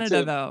in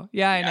Canada though.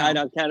 Yeah, I know. I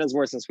know. Canada's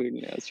worse than Sweden.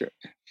 Yeah, that's true.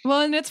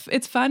 Well, and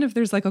it's fun if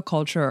there's like a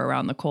culture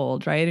around the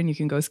cold, right? And you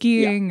can go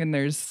skiing and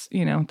there's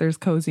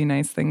cozy,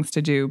 nice things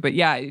to do. But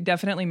yeah, it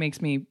definitely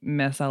makes me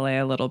miss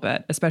LA a little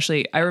bit.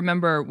 Especially, I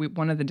remember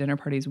one of the dinner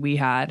parties we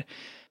had,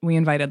 we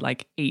invited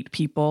like 8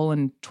 people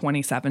and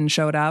 27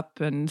 showed up.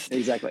 And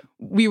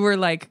we were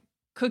like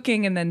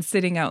cooking and then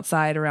sitting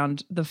outside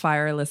around the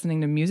fire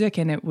listening to music.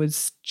 And it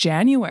was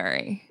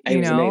January. It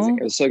was amazing.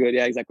 It was so good.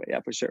 Yeah, exactly.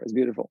 Yeah, for sure. It was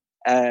beautiful.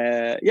 We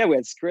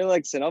had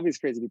Skrillex and all these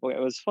crazy people. It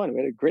was fun. We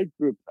had a great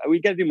group.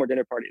 We got to do more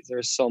dinner parties. They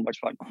were so much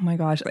fun. Oh my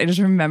gosh. I just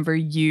remember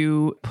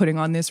you putting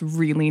on this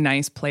really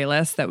nice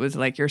playlist that was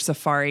like your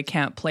safari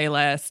camp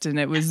playlist. And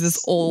it was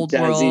this old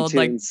world,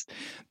 like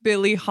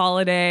Billie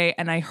Holiday.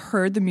 And I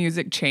heard the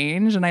music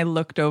change and I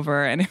looked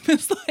over and it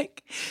was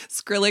like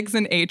Skrillex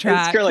and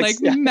A-Track, like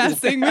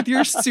messing with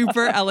your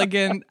super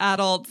elegant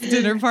adult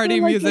dinner party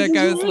music.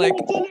 I was like,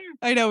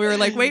 I know. We were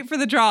like, wait for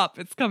the drop.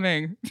 It's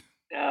coming.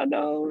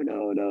 No.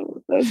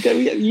 That's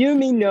good. You and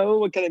me know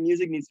what kind of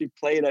music needs to be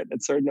played at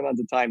certain amounts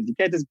of times. You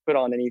can't just put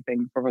on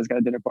anything for those kind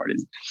of dinner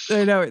parties.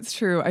 I know, it's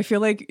true. I feel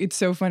like it's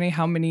so funny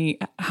how many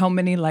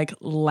like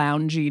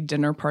loungy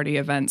dinner party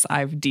events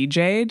I've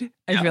DJ'd.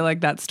 I feel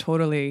like that's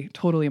totally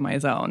my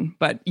zone.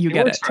 But you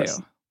get it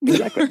too.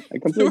 Exactly. I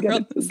completely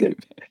get it. It's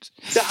good.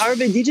 So how are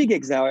the DJ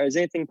gigs now? Is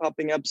anything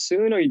popping up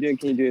soon? Or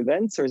can you do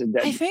events or is it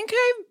dead?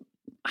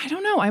 I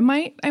don't know. I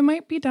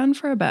might be done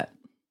for a bit.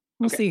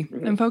 We'll see.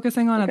 Mm-hmm. I'm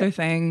focusing on other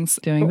things,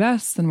 doing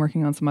this and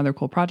working on some other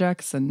cool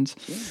projects. And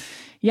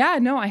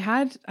I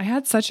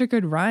had such a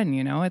good run,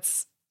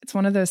 It's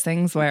one of those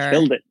things where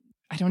killed it.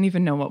 I don't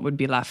even know what would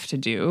be left to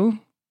do.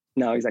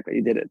 No, exactly.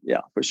 You did it.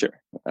 Yeah, for sure.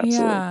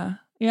 Absolutely.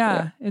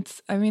 Yeah.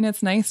 It's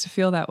nice to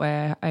feel that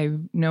way. I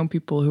know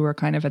people who are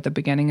kind of at the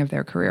beginning of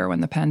their career when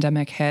the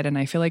pandemic hit, and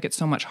I feel like it's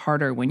so much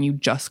harder when you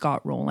just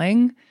got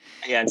rolling.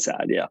 Yeah, it's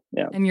sad. Yeah.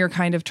 And you're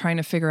kind of trying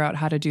to figure out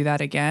how to do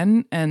that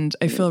again. And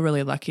I feel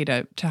really lucky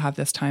to have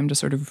this time to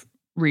sort of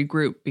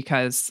regroup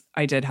because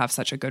I did have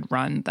such a good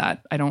run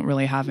that I don't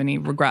really have any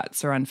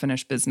regrets or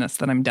unfinished business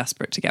that I'm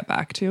desperate to get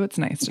back to. It's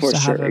nice just to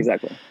have a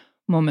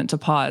moment to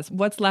pause.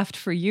 What's left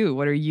for you?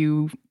 What are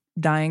you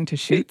dying to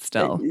shoot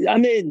still?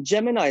 I'm a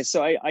Gemini,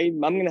 so I'm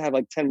going to have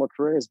like 10 more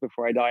careers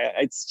before I die.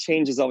 It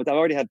changes all the time. I've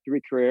already had 3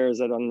 careers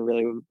that I'm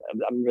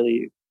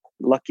really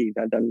lucky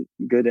that I've done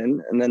good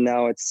in. And then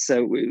now it's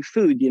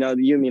food, you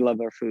and me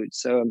love our food.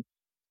 So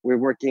we're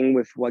working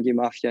with Wagyu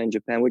Mafia in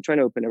Japan. We're trying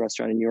to open a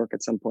restaurant in New York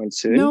at some point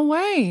soon. No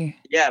way.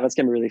 Yeah, that's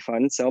going to be really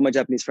fun. So all my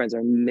Japanese friends are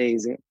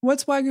amazing.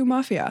 What's Wagyu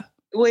Mafia?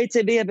 Well,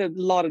 they have a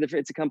lot of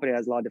different. It's a company that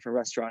has a lot of different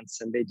restaurants,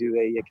 and they do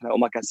a kind of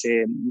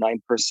omakase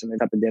 9-person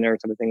type of dinner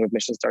type of thing with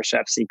Michelin star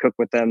chefs. You cook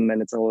with them,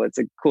 and it's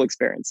a cool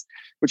experience,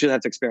 which you'll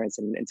have to experience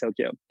in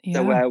Tokyo. Yeah.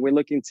 So we're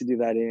looking to do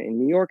that in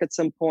New York at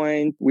some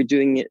point. We're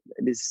doing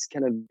this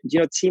kind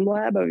of, Team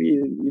Lab. Have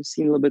you've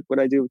seen a little bit what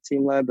I do with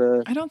Team Lab?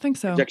 I don't think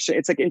so. Projection.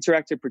 It's like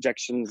interactive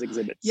projections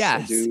exhibits.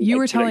 Yes, you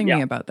were telling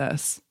me about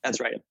this.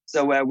 That's right.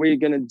 So we're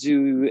going to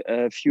do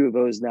a few of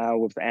those now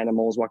with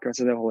animals, walking around,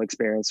 so the whole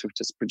experience with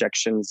just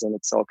projections, and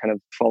it's all kind of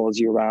follows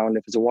you around.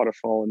 If it's a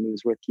waterfall, it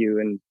moves with you,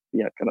 and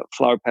kind of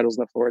flower petals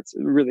on the floor. It's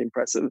really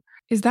impressive.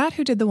 Is that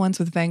who did the ones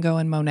with Van Gogh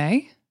and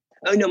Monet?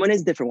 Oh no,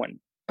 Monet's a different one.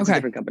 It's a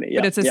different company. Yeah,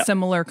 but it's a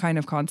similar kind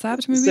of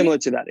concept, maybe? Similar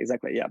to that,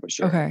 exactly. Yeah, for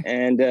sure. Okay.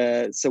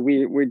 And so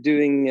we're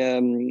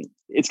doing.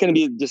 It's going to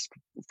be just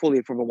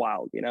fully from the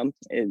wild, and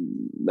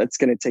that's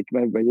going to take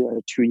maybe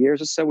 2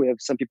 years or so. We have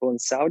some people in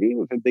Saudi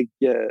with a big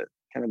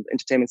kind of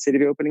entertainment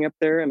city opening up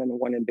there, and then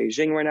one in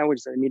Beijing right now, which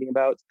is a meeting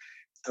about.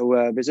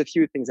 So there's a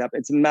few things happening.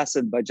 It's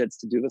massive budgets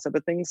to do this type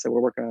of thing. So we're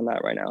working on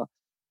that right now.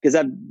 Because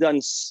I've done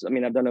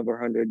over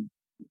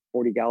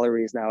 140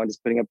 galleries now, and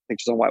just putting up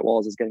pictures on white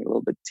walls is getting a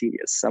little bit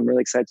tedious. So I'm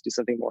really excited to do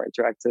something more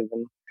interactive,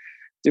 and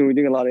we're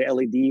doing a lot of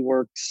LED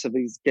work. So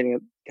these getting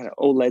a kind of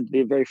OLED,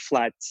 they're very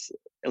flat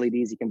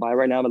LEDs you can buy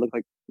right now. They look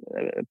like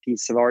a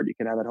piece of art you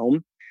can have at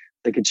home.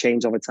 They could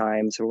change all the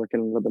time. So we're working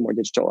a little bit more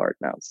digital art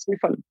now. It's really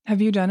fun.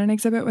 Have you done an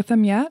exhibit with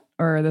them yet?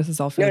 Or this is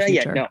all for the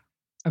future? Not yet, no.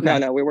 Okay.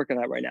 No, we're working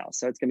on that right now.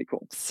 So it's going to be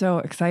cool. So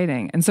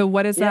exciting. And so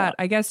what is that?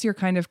 I guess you're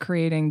kind of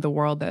creating the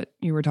world that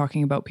you were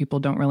talking about people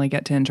don't really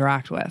get to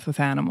interact with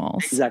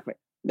animals. Exactly.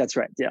 That's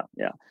right. Yeah,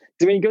 yeah.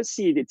 So when you go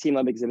see the Team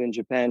Up exhibit in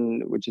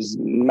Japan, which is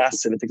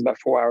massive, it takes about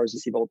 4 hours to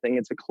see the whole thing.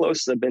 It's the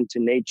closest I've been to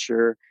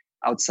nature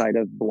outside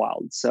of the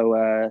wild. So,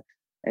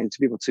 and to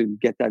be able to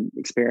get that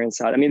experience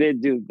out. I mean, they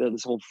do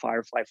this whole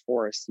firefly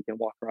forest. You can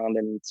walk around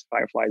and it's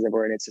fireflies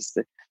everywhere, and it's just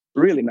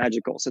really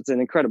magical. So it's an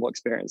incredible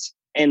experience,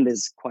 and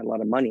there's quite a lot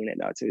of money in it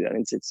now too. I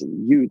mean, it's a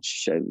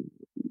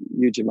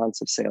huge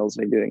amounts of sales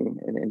they're doing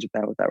in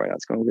Japan with that right now.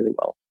 It's going really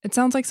well. It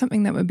sounds like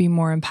something that would be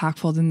more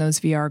impactful than those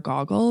VR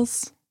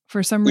goggles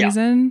for some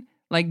reason.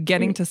 Like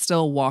getting to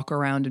still walk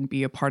around and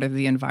be a part of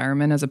the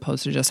environment as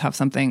opposed to just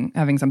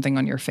having something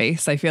on your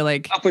face. I feel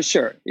like for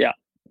sure. Yeah.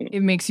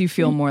 It makes you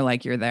feel more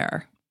like you're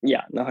there.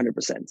 Yeah,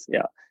 100%.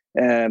 Yeah.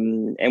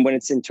 And when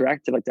it's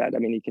interactive like that, I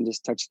mean, you can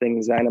just touch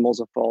things. Animals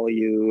will follow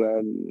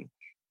you.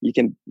 You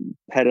can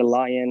pet a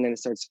lion and it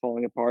starts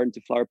falling apart into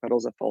flower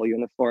petals that follow you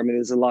on the floor. I mean,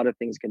 there's a lot of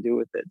things you can do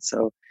with it.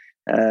 So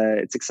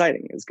it's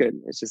exciting. It's good.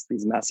 It's just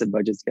these massive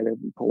budgets got to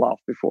pull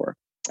off before.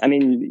 I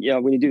mean,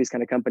 when you do these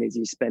kind of companies,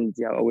 you spend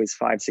always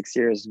 5-6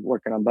 years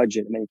working on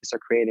budget, and then you can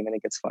start creating and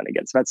it gets fun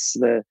again. So that's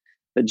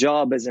the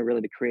job isn't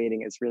really the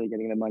creating, it's really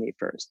getting the money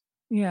first.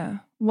 Yeah.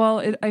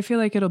 Well, I feel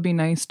like it'll be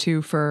nice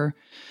too for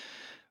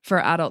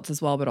adults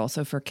as well, but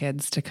also for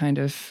kids to kind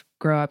of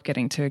grow up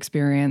getting to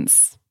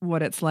experience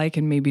what it's like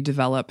and maybe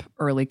develop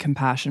early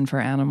compassion for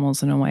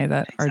animals in a way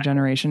that our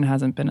generation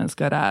hasn't been as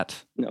good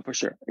at. No, for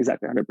sure.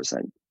 Exactly.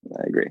 100%.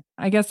 I agree.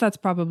 I guess that's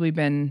probably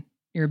been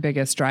your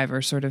biggest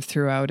driver sort of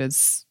throughout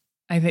is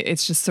I think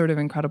it's just sort of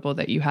incredible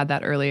that you had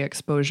that early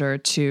exposure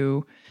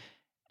to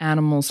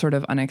animals sort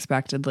of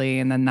unexpectedly,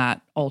 and then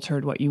that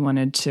altered what you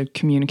wanted to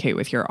communicate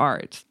with your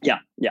art. Yeah,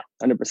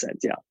 100%.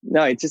 Yeah.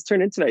 No, it just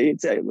turned into that.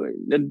 It's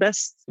the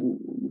best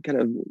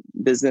kind of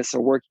business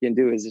or work you can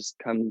do is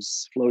just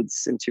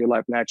floats into your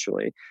life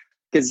naturally.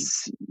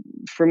 Because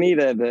for me,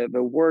 the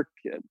work,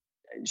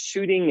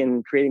 shooting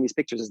and creating these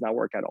pictures does not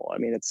work at all. I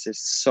mean, it's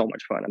just so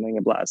much fun. I'm having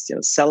a blast.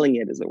 Selling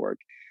it is the work.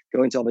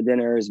 Going to all the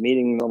dinners,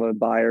 meeting all the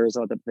buyers,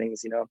 all the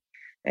things,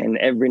 and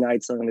every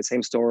night telling the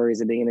same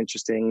stories and being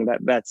interesting.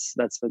 That's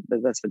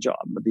the job.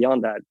 But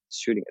beyond that,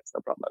 shooting it's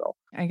no problem at all.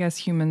 I guess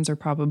humans are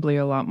probably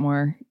a lot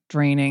more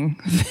draining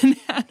than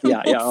animals.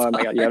 Yeah. Oh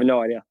my God, you have no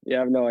idea.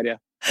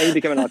 And you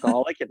become an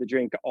alcoholic. You have to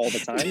drink all the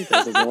time. That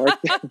doesn't work.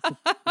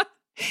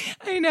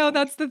 I know,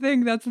 that's the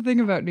thing. That's the thing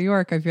about New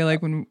York. I feel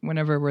like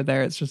whenever we're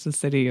there, it's just a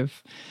city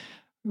of.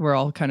 We're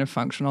all kind of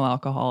functional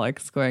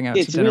alcoholics going out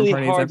to dinner really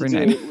parties every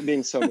night. It's really hard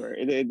being sober.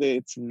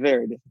 It's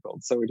very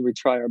difficult. So we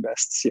try our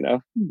best,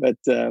 But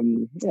I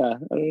don't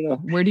know.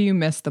 Where do you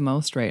miss the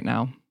most right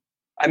now?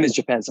 I miss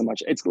Japan so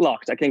much. It's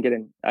locked. I can't get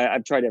in.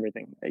 I've tried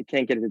everything. I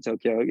can't get into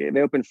Tokyo.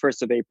 They open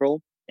 1st of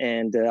April,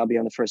 and I'll be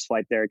on the first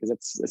flight there because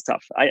it's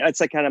tough. It's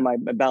like kind of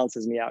it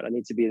balances me out. I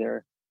need to be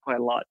there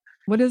quite a lot.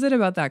 What is it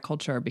about that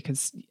culture?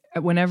 Because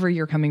whenever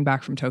you're coming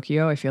back from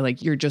Tokyo, I feel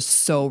like you're just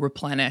so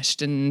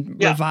replenished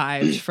and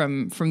revived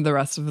from the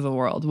rest of the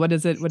world. What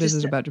is it? What is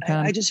it about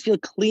Japan? I just feel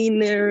clean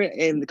there,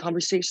 and the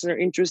conversations are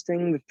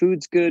interesting. The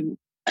food's good.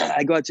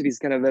 I go out to these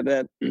kind of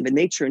the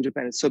nature in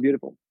Japan is so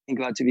beautiful. You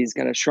go out to these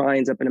kind of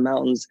shrines up in the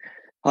mountains,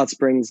 hot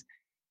springs.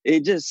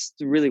 It just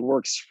really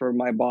works for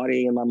my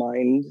body and my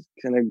mind,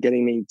 kind of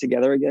getting me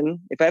together again.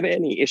 If I have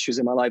any issues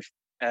in my life,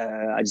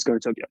 I just go to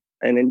Tokyo,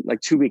 and in like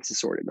 2 weeks is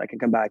sorted. I can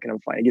come back and I'm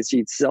fine. It gets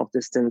you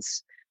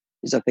self-distance.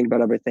 You start thinking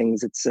about other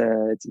things. It's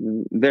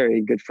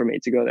very good for me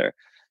to go there,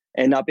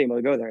 and not being able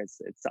to go there, it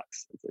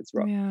sucks. It's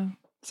rough. Yeah.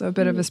 So a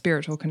bit of a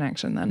spiritual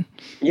connection then.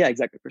 Yeah,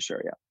 exactly, for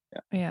sure.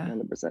 Yeah.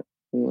 100%.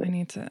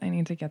 I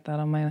need to get that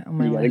on my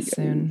list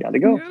soon. You gotta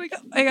go.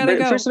 I gotta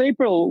go. 1st of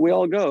April, we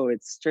all go.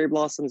 It's cherry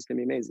blossoms. It's gonna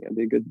be amazing. It'll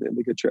be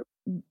a good trip.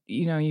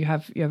 You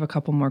have a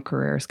couple more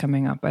careers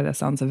coming up by the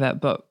sounds of it.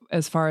 But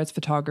as far as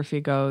photography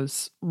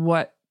goes,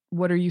 what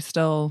are you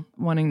still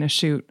wanting to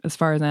shoot as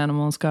far as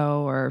animals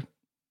go, or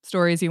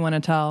stories you want to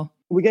tell?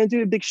 We're going to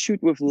do a big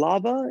shoot with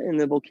lava in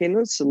the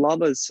volcanoes. So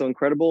lava is so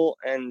incredible.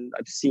 And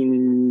I've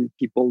seen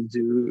people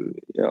do,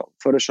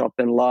 Photoshop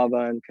and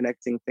lava and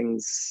connecting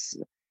things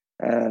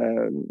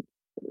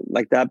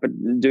like that, but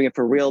doing it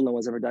for real. No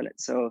one's ever done it.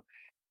 So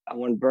I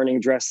want burning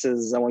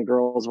dresses. I want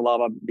girls with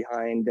lava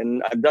behind.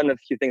 And I've done a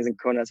few things in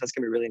Kona. So that's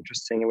going to be really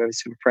interesting. And we have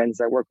some friends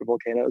that work with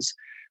volcanoes.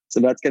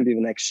 So that's going to be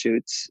the next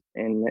shoot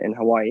in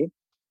Hawaii.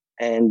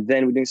 And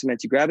then we're doing some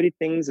anti-gravity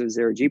things. There's a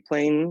zero-G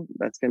plane.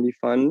 That's going to be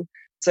fun.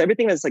 So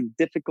everything that's like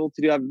difficult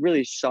to do, I've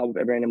really shot with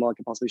every animal I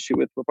can possibly shoot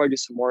with. We'll probably do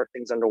some more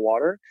things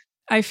underwater.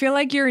 I feel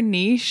like your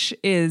niche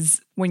is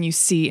when you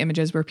see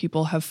images where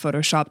people have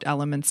photoshopped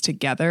elements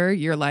together,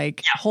 you're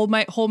like, hold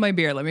my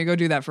beer. Let me go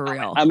do that for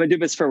real. I'm going to do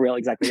this for real.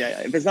 Exactly.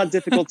 Yeah. If it's not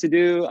difficult to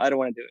do, I don't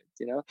want to do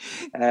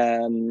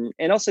it,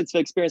 And also it's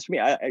an experience for me.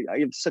 I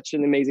have such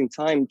an amazing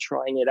time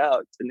trying it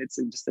out, and it's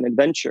just an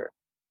adventure.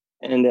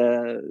 And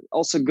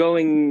also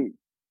going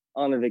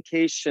on a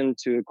vacation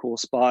to a cool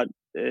spot,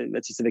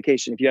 that's just a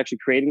vacation. If you're actually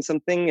creating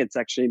something, it's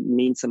actually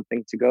means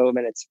something to go,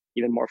 then it's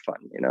even more fun,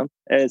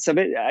 So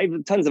I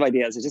have tons of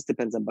ideas. It just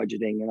depends on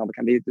budgeting and all the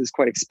kind of. It's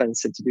quite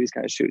expensive to do these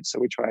kind of shoots, so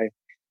we try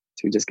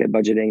to just get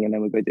budgeting, and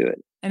then we go do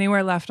it.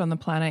 Anywhere left on the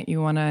planet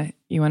you wanna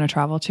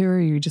travel to, or are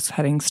you just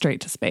heading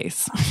straight to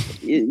space?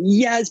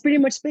 Yeah, it's pretty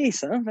much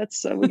space, huh?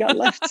 That's we got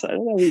left. I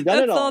don't know. We've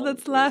done it all. That's all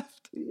that's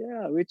left.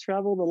 Yeah, we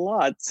traveled a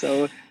lot.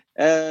 So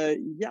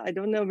yeah, I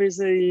don't know. There's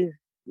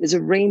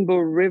a Rainbow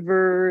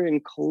River in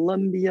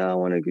Colombia I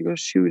want to go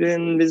shoot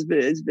in. There's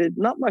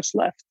not much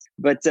left,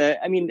 but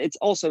I mean, it's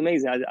also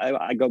amazing.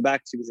 I go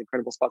back to these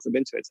incredible spots I've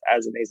been to. It's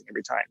as amazing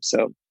every time.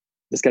 So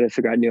just got to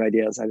figure out new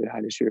ideas how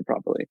to shoot it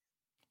properly.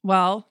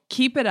 Well,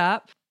 keep it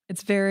up.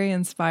 It's very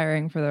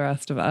inspiring for the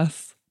rest of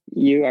us.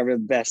 You are the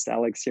best,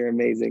 Alex. You're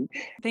amazing.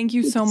 Thank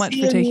you so much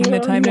for taking the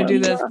time to do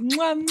this.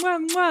 Mwah,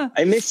 mwah, mwah.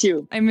 I miss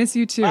you. I miss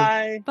you too.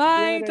 Bye.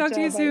 Bye. Talk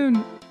to you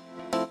soon.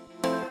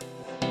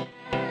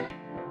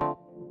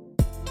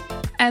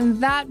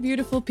 And that,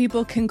 beautiful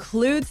people,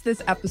 concludes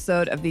this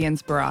episode of The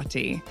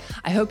Inspirati.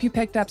 I hope you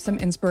picked up some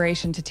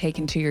inspiration to take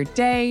into your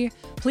day.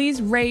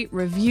 Please rate,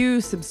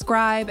 review,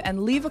 subscribe,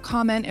 and leave a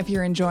comment if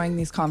you're enjoying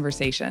these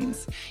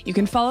conversations. You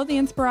can follow The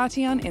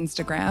Inspirati on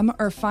Instagram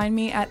or find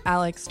me at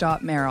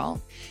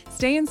alex.merrill.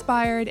 Stay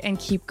inspired and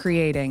keep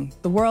creating.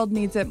 The world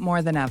needs it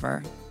more than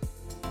ever.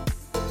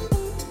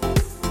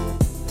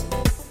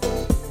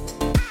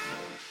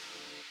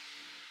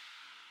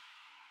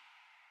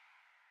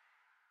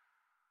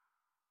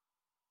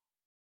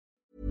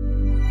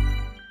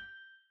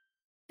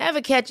 Ever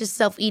catch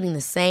yourself eating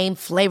the same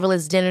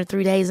flavorless dinner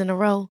 3 days in a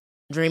row?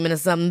 Dreaming of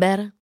something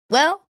better?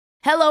 Well,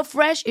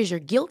 HelloFresh is your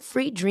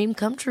guilt-free dream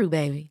come true,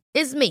 baby.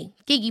 It's me,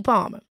 Keke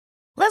Palmer.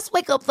 Let's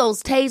wake up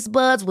those taste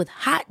buds with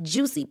hot,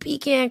 juicy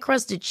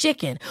pecan-crusted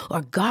chicken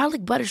or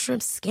garlic butter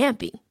shrimp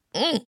scampi.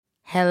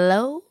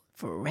 Hello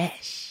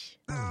Fresh.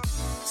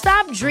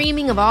 Stop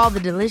dreaming of all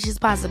the delicious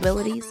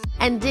possibilities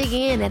and dig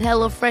in at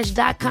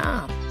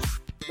HelloFresh.com.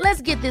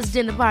 Let's get this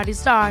dinner party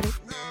started.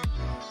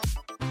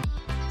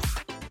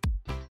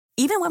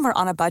 Even when we're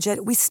on a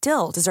budget, we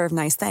still deserve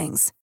nice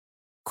things.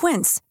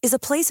 Quince is a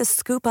place to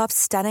scoop up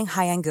stunning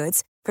high-end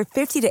goods for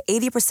 50 to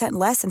 80%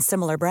 less than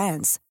similar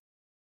brands.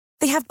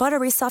 They have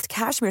buttery soft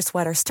cashmere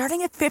sweaters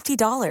starting at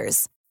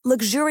 $50,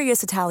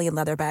 luxurious Italian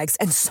leather bags,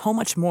 and so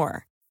much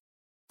more.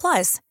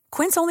 Plus,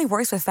 Quince only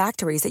works with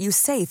factories that use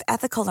safe,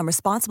 ethical, and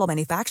responsible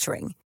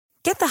manufacturing.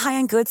 Get the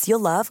high-end goods you'll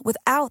love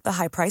without the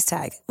high price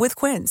tag with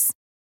Quince.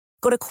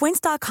 Go to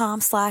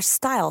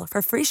quince.com/style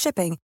for free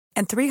shipping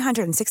and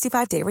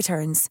 365-day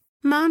returns.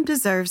 Mom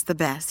deserves the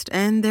best,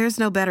 and there's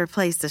no better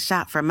place to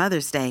shop for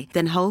Mother's Day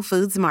than Whole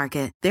Foods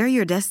Market. They're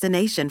your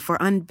destination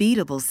for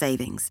unbeatable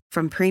savings,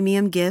 from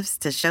premium gifts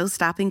to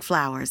show-stopping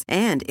flowers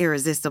and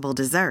irresistible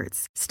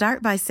desserts.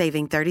 Start by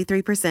saving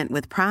 33%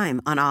 with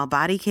Prime on all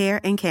body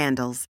care and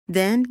candles.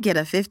 Then get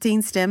a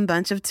 15-stem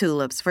bunch of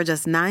tulips for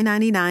just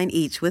 $9.99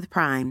 each with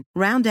Prime.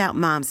 Round out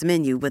Mom's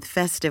menu with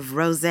festive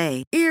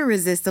rosé,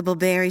 irresistible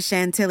berry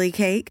chantilly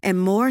cake,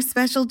 and more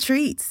special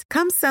treats.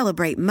 Come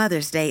celebrate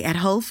Mother's Day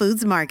at Whole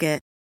Foods Market.